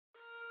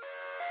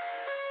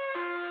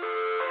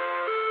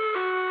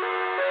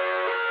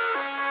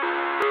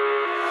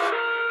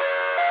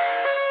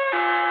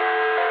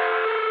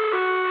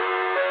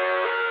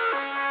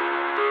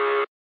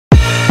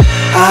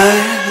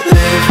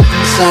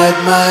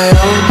inside my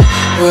own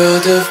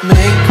world of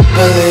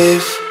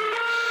make-believe.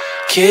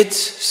 Kids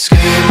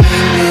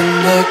screaming in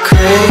the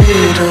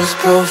cradles,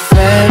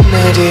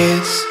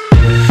 profanities.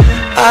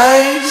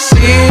 I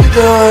see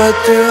the world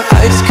through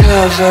eyes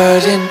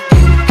covered in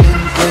ink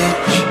and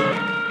bleach.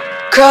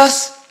 Cross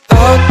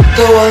out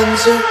the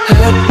ones who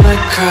heard my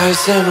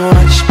cries and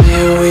watched me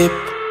weep.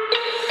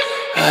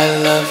 I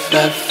love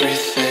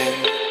everything.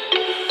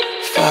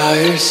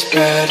 Fire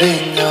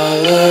spreading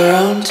all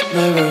around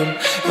my room.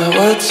 My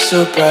world's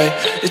so bright,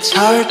 it's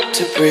hard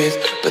to breathe,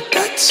 but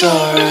that's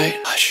alright.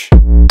 Hush.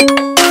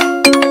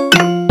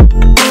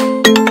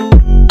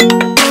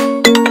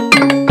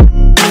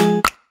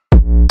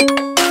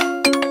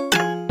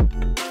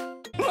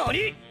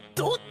 NANI?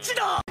どっち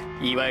だ?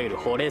いわゆる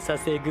惚れさ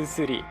せ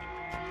薬。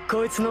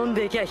こいつ飲ん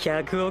できゃ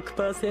100億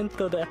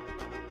%だ。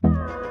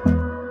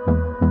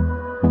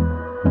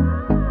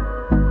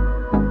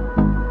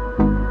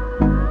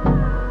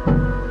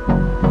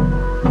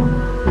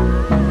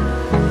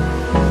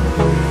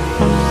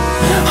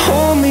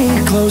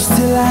Close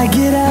till I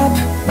get up.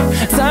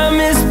 Time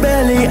is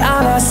barely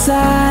on our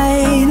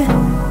side.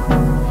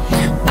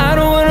 I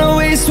don't wanna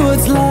waste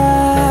what's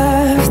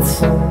left.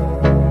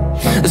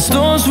 The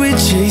storms we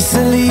chase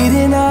are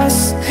leading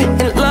us,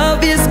 and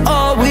love is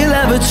all we'll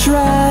ever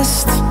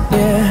trust.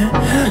 Yeah,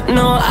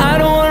 no, I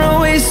don't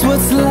wanna waste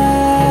what's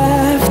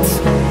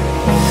left.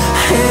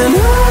 And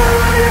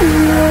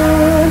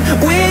on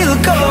we'll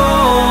go,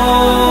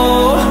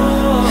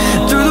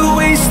 through the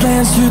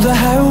wastelands, through the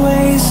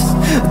highways,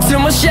 till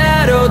my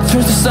shadow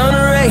turns to sun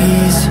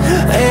rays.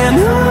 And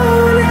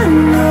on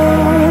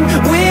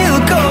we'll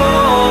go,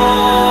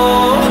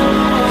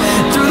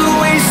 through the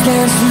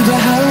wastelands, through the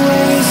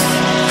highways.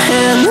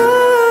 And on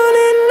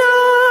we'll go.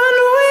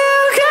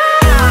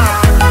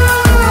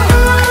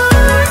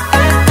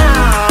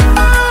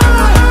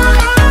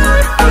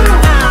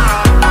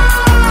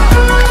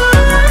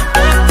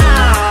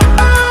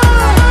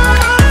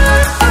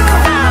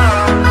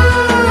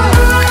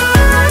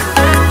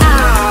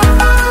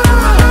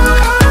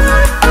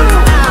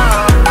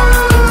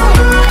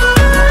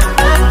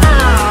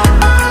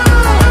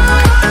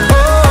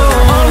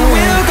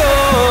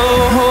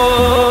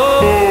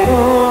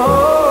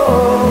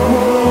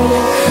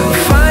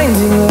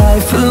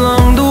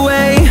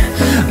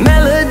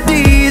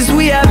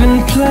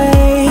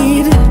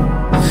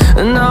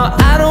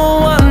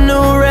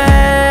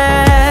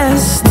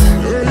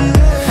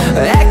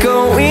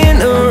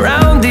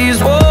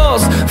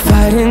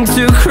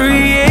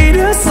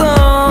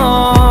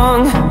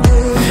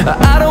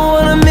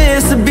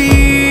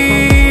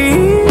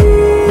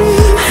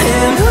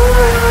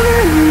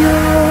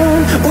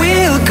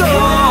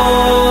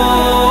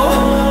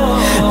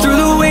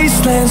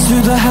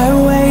 Through the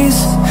highways,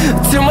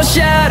 till my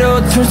shadow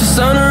turns to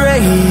sun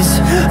rays.